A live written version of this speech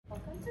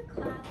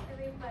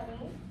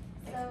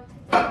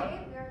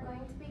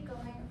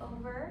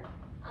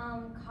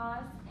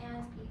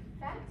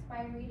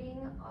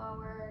reading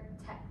our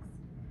text.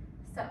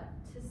 So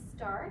to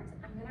start,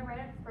 I'm gonna write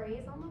a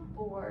phrase on the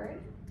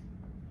board,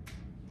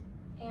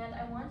 and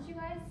I want you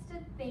guys to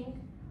think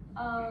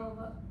of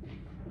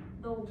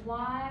the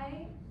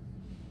why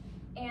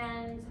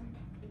and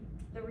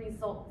the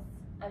results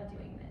of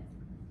doing this.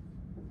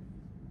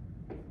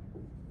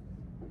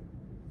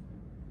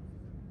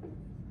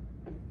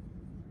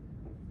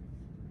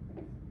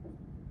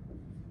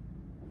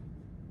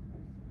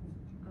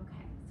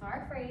 Okay, so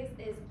our phrase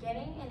is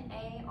getting an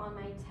A on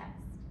my test.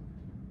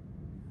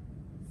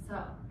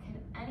 So, can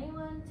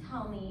anyone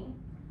tell me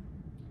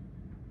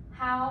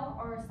how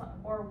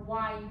or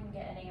why you can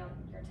get an A on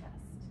your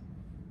test?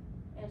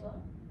 Angela?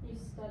 You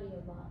study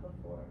a lot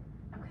before.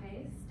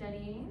 Okay,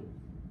 studying.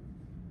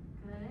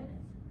 Good.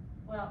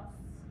 What else?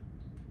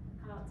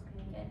 How else can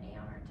you get an A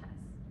on our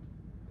test?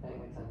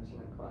 Paying attention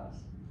in class.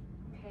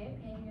 Okay,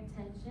 paying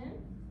attention.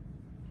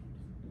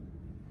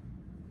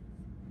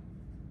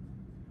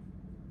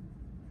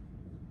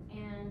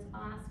 And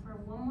I'll ask for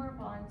one more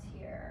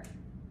volunteer.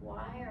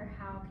 Why or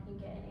how can you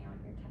get an A on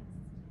your test?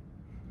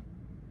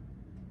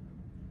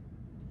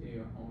 Do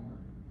your homework.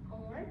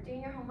 Homework,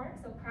 doing your homework,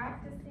 so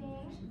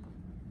practicing.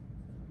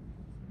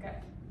 Good.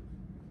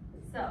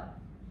 So,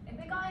 if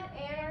we got an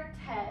A on our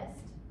test,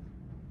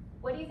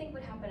 what do you think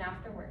would happen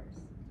afterwards?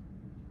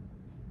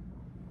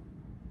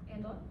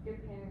 Angela? Your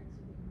parents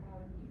will be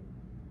proud of you.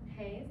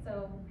 Okay,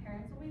 so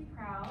parents will be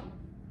proud.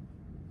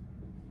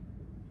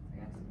 So we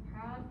got some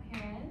proud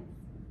parents.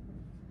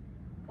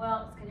 What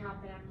else can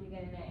happen after you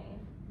get an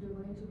A? You're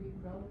going to be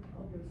proud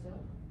of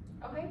yourself.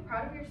 Okay,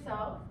 proud of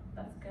yourself.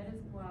 That's good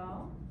as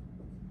well.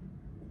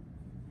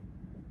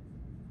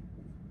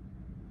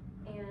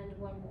 And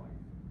one more.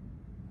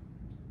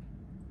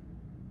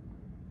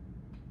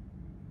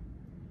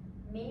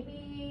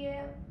 Maybe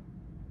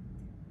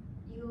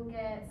you'll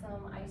get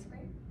some ice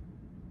cream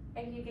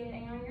if you get an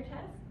A on your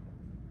test.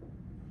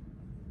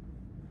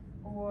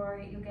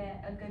 Or you'll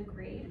get a good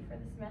grade for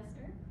the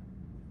semester.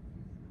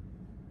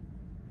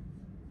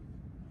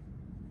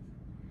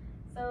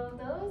 So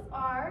those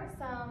are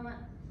some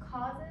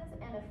causes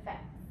and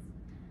effects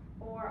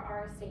for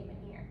our statement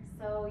here.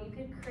 So you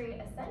could create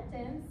a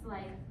sentence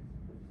like,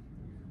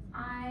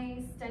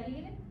 I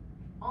studied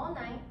all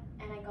night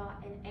and I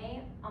got an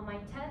A on my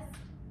test.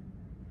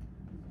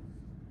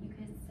 You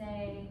could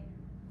say,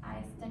 I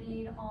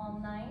studied all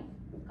night,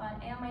 got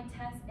an A on my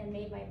test, and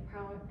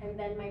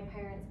then my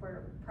parents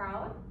were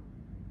proud.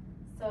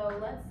 So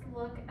let's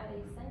look at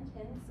a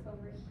sentence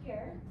over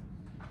here.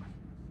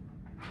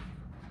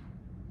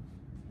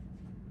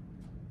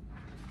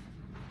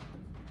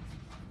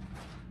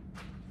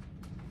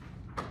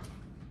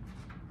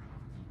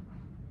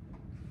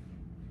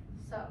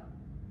 So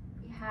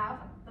we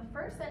have the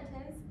first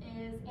sentence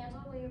is,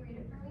 Angela, will you read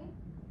it for me?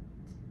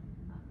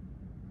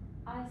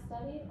 I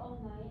studied all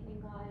night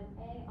and got an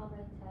A on my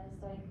test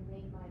so I could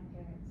make my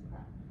parents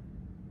proud.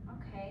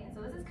 Okay,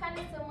 so this is kind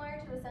of similar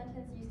to the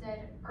sentence you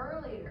said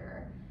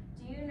earlier.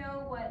 Do you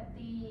know what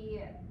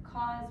the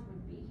cause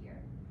would be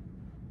here?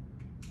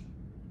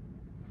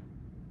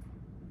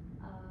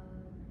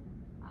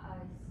 I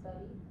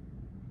studied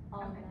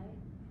all Okay. night.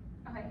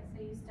 Okay,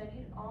 so you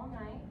studied all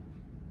night.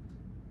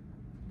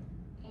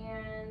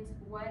 And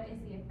what is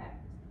the effect?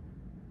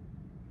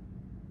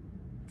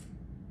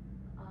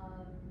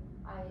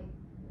 I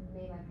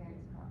made my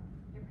parents proud.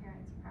 Your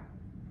parents proud.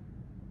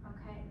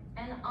 Okay,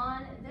 and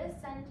on this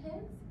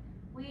sentence,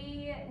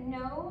 we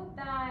know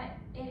that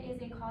it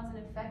is a cause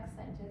and effect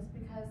sentence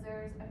because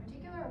there's a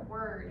particular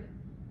word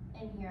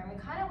in here. And we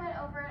kind of went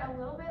over it a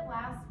little bit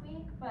last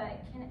week,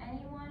 but can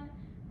anyone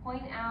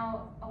point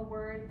out a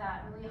word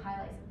that really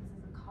highlights that this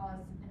is a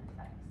cause and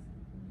effect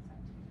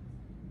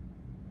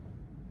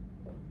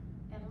sentence?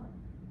 Angela?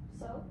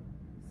 So,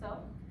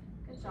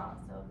 Good job.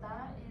 So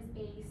that is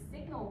a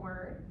signal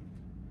word.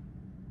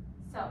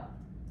 So,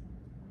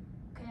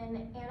 Anna,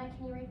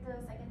 can you read the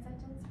second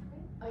sentence for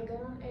me? I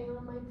got an A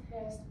on my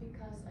test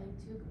because I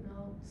took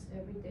notes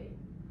every day.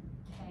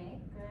 Okay,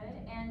 good.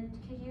 And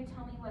could you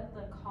tell me what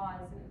the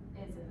cause is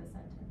in the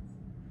sentence?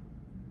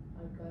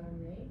 I got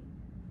an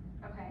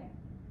A. Okay.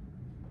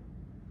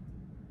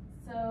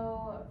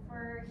 So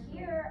for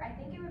here, I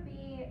think it would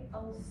be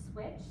a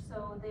switch.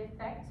 So the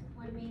effect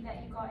would be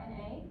that you got an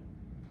A.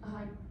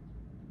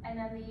 And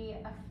then the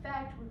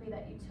effect would be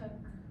that you took,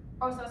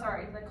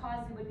 the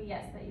cause would be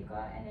yes, that you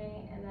got an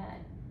A and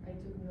then I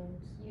took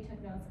notes. you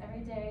took notes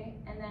every day.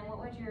 And then what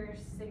would your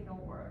signal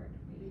word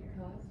be here?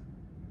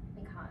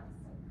 Because.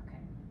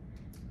 Okay,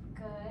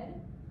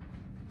 good.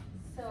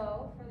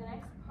 So for the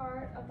next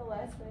part of the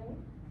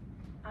lesson,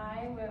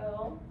 I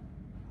will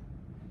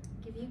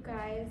give you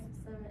guys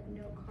some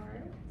note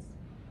cards.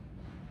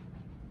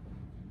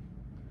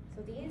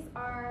 So these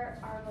are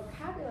our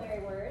vocabulary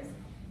words,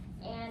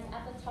 and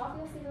at the top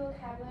you'll see the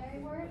vocabulary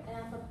word, and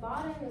at the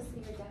bottom you'll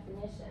see your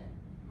definition.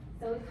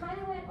 So we kind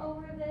of went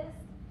over this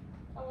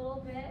a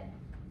little bit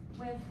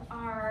with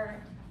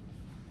our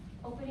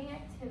opening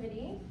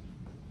activity.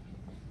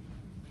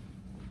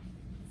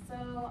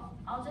 So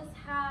I'll just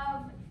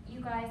have you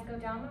guys go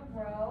down the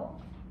row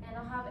And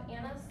I'll have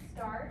Anna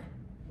start.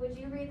 Would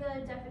you read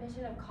the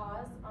definition of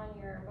cause on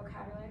your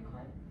vocabulary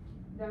card?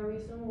 The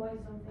reason why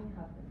something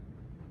happened.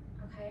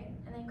 Okay,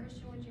 and then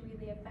Christian, would you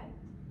read the effect?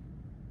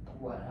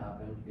 What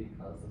happened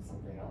because of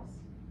something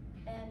else?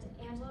 And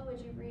Angela, would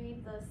you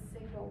read the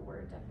signal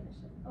word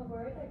definition? A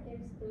word that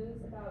gives clues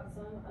about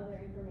some other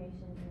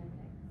information in a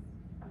text.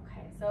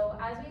 Okay, so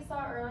as we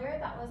saw earlier,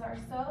 that was our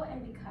so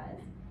and because.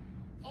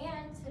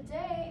 And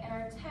today in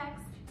our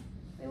text,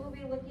 we will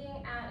be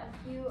looking at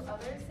a few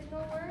other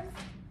signal words.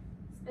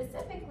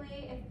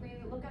 Specifically, if we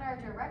look at our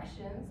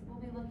directions,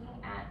 we'll be looking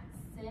at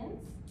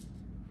since,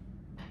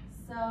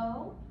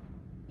 so,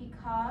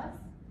 because,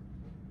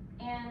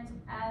 and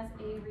as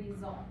a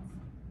result.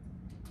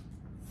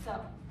 So,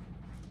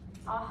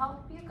 I'll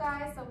help you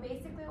guys. So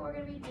basically what we're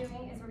going to be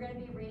doing is we're going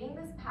to be reading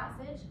this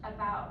passage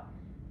about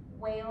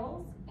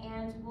whales,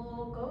 and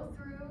we'll go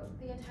through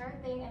the entire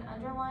thing and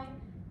underline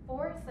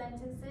 4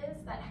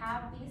 sentences that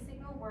have these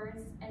signal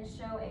words and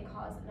show a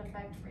cause and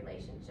effect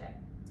relationship.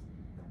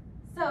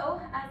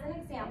 So, as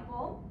an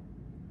example,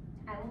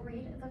 I will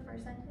read the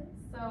first sentence.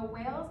 So,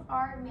 whales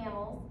are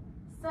mammals,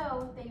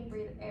 so they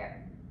breathe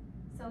air.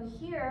 So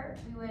here,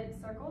 we would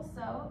circle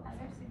so as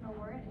our signal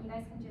word, and you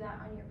guys can do that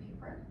on your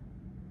paper.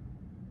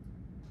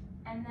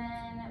 And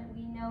then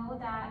we know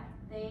that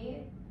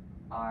they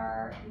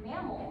are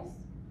mammals,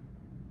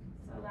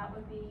 so that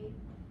would be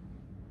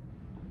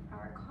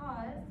our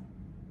cause.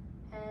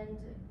 And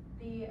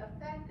the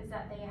effect is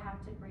that they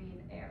have to breathe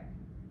air.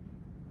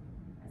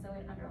 And so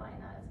we'd underline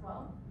that as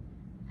well.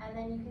 And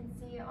then you can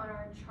see on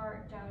our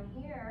chart down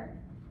here,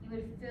 you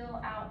would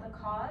fill out the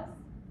cause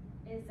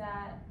is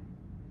that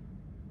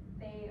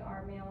they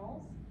are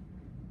mammals.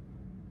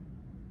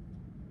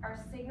 Our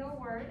signal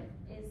word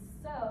is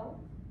so,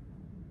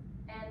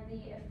 and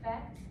the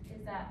effect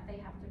is that they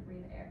have to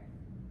breathe air.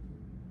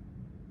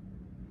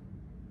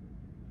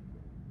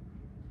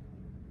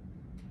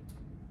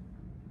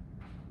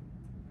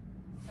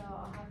 So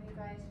I'll have you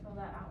guys fill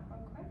that out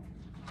real quick.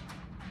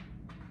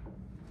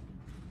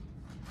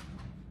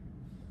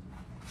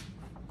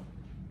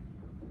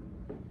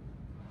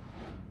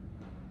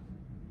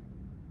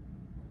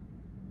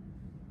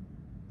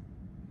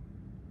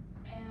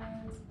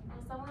 And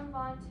will someone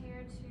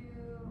volunteer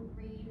to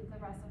read the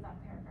rest of that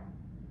paragraph?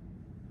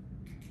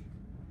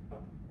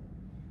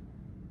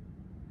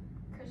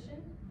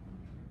 Christian?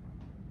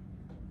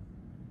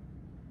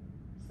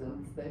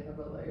 Since they have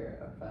a layer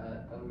of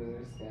fat under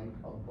their skin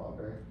called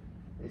blubber,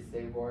 they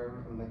stay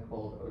warm in the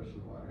cold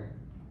ocean water.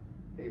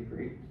 They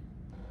breathe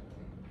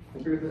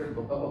through their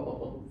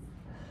blowholes.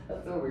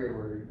 That's a weird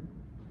word.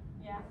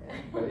 Yeah.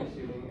 And by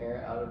shooting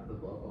air out of the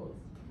blowholes,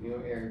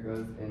 new air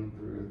goes in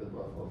through the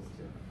blowholes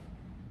too.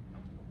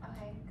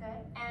 Okay,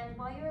 good. And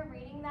while you were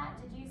reading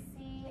that, did you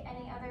see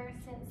any other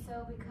since,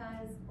 so,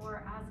 because,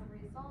 or as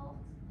a result?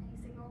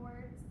 Any signal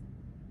words?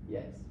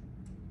 Yes.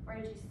 Where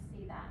did you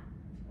see that?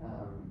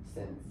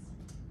 Since.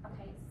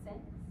 Okay,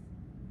 since.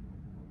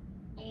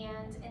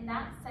 And in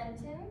that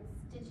sentence,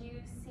 did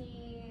you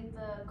see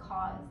the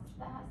cause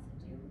that has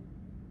to do,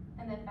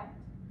 and the effect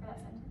for that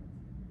sentence?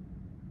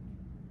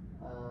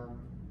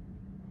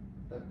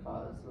 The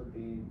cause would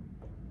be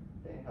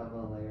they have a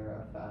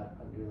layer of fat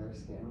under their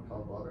skin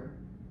called blubber.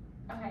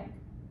 Okay.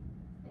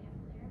 They have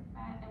a layer of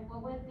fat, and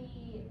what would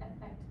the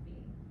effect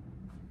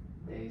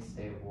be? They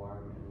stay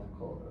warm in the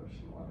cold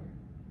ocean water.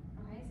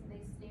 Okay, so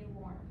they stay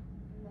warm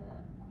in the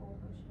cold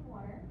ocean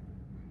water.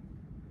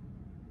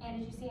 And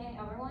did you see any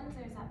other ones,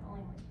 or is that the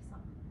only one you saw?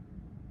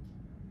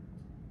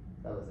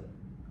 That was it.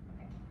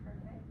 Okay,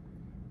 perfect.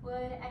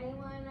 Would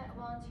anyone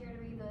volunteer to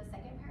read the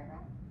second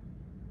paragraph?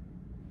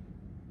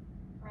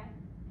 Right?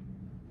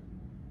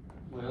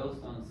 Whales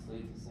don't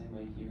sleep the same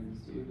way humans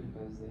do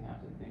because they have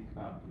to think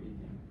about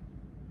breathing.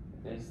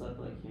 If they slept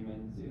like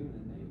humans do,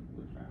 then they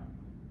would drown.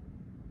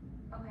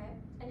 Okay.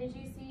 And did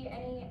you see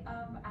any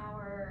of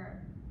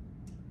our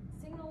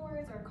signal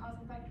words or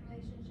cause-effect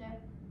relationship?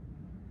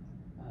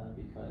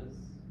 Because.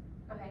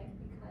 Okay,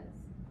 because.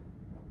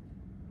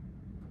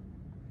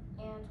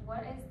 And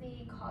what is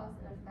the cause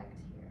and effect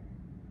here?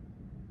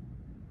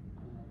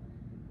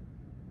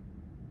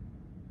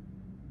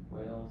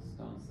 Whales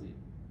don't sleep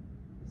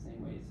the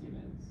same way as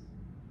humans,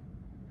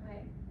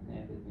 Okay. and they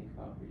have to think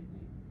about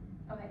breathing.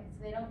 Okay,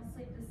 so they don't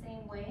sleep the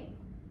same way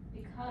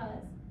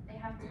because they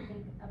have to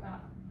think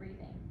about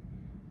breathing.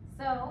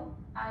 So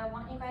I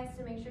want you guys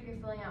to make sure you're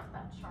filling out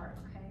that chart,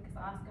 okay? Because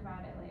I'll ask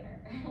about it later.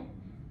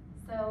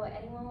 So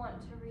anyone want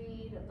to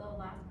read the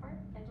last part,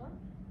 Angela?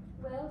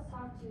 Whales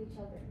talk to each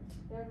other.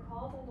 Their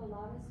calls are the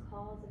loudest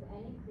calls of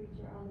any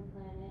creature on the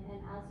planet,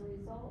 and as a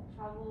result,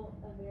 travel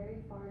a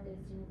very far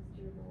distance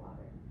through the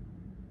water.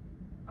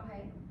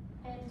 Okay.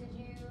 And did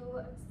you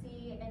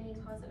see any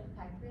cause and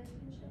effect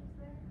relationships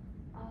there?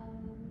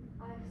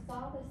 I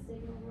saw the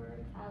signal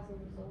word as a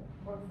result,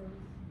 or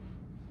first.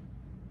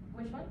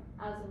 Which one?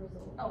 As a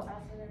result. Oh,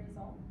 as a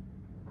result.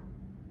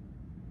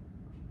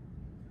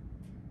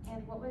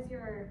 And what was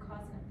your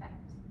cause and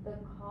effect? The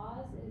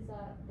cause is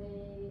that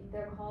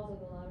their calls are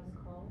the loudest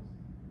calls.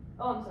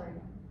 Oh, I'm sorry.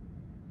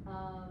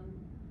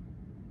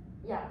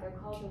 Yeah, they're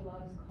called the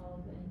loudest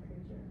call of any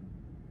creature.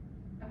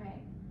 Okay.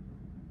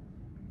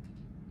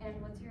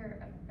 And what's your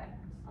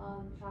effect?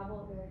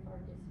 Travel a very far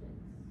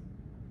distance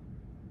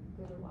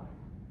through the water.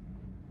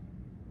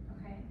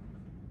 Okay.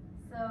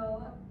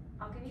 So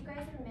I'll give you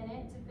guys a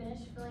minute to finish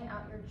filling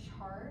out your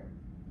chart.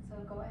 So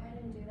go ahead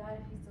and do that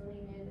if you still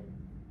needed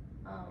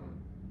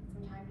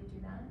some time to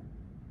do that.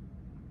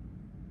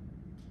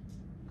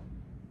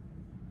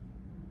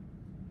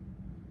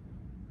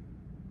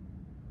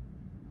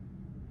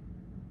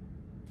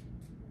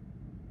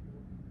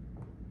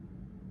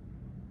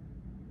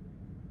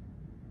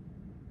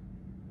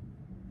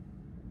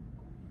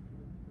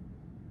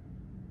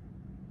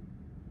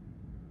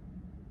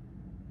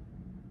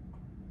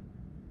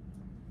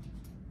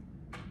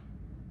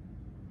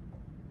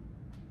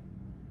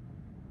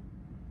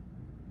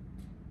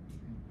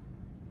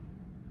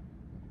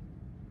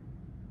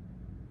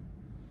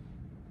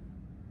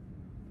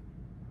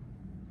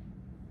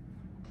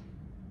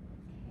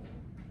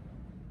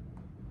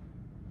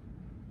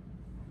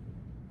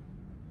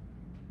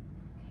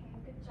 Okay,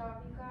 good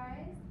job, you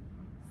guys.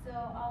 So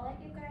I'll let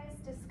you guys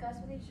discuss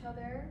with each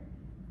other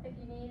if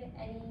you need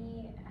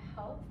any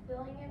help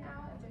filling it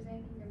out, if there's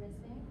anything you're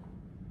missing.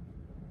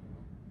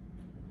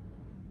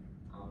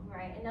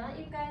 Alright, and now that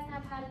you guys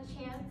have had a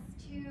chance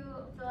to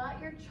fill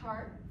out your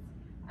charts,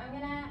 I'm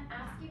gonna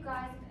ask you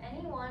guys if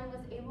anyone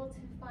was able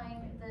to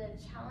find the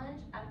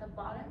challenge at the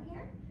bottom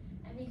here,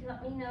 and you can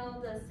let me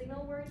know the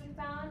signal word you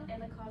found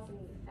and the cause and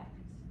the effect.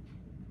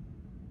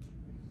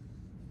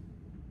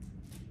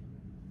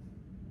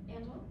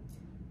 Angela?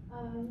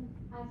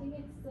 I think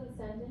it's the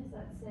sentence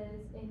that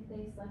says, if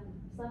they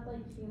slept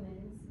like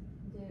humans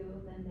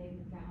do, then they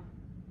would drown.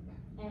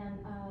 And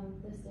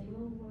the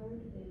signal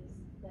word is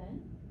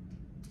then.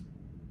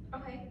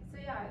 Okay, so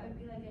yeah, it would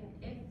be like an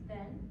if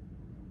then.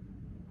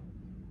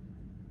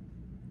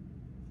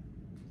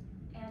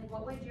 And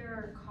what would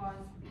your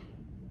cause be?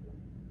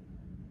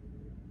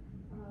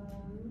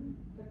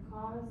 The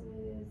cause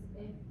is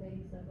if they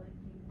slept like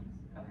humans,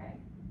 Okay.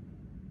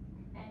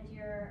 And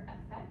your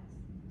effect?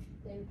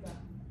 they would drown.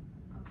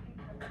 Okay,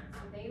 perfect. So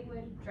they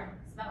would drown.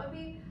 So that would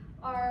be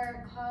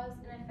our cause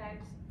and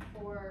effect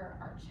for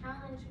our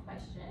challenge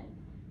question.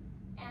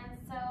 And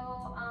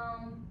so,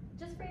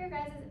 just for your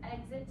guys'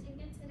 exit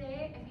ticket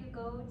today, if you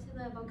go to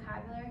the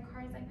vocabulary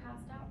cards I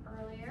passed out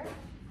earlier,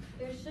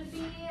 there should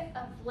be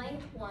a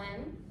blank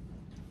one.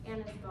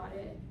 Anna's got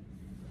it.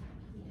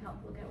 Need help,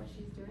 look at what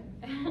she's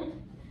doing.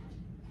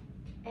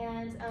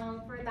 And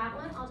for that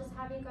one, I'll just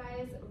have you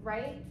guys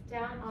write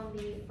down on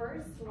the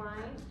first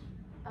line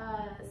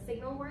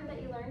signal word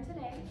that you learned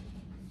today.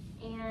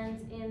 And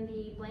in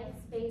the blank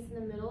space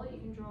in the middle, you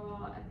can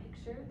draw a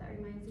picture that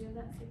reminds you of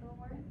that signal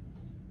word.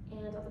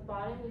 And at the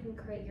bottom, you can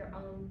create your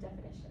own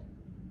definition.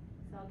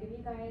 So I'll give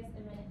you guys a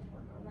minute to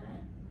work on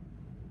that.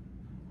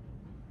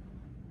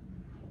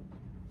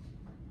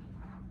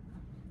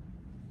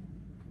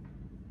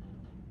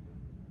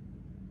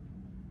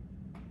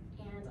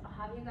 And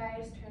I'll have you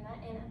guys turn that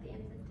in at the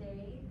end of the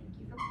day. Thank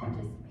you for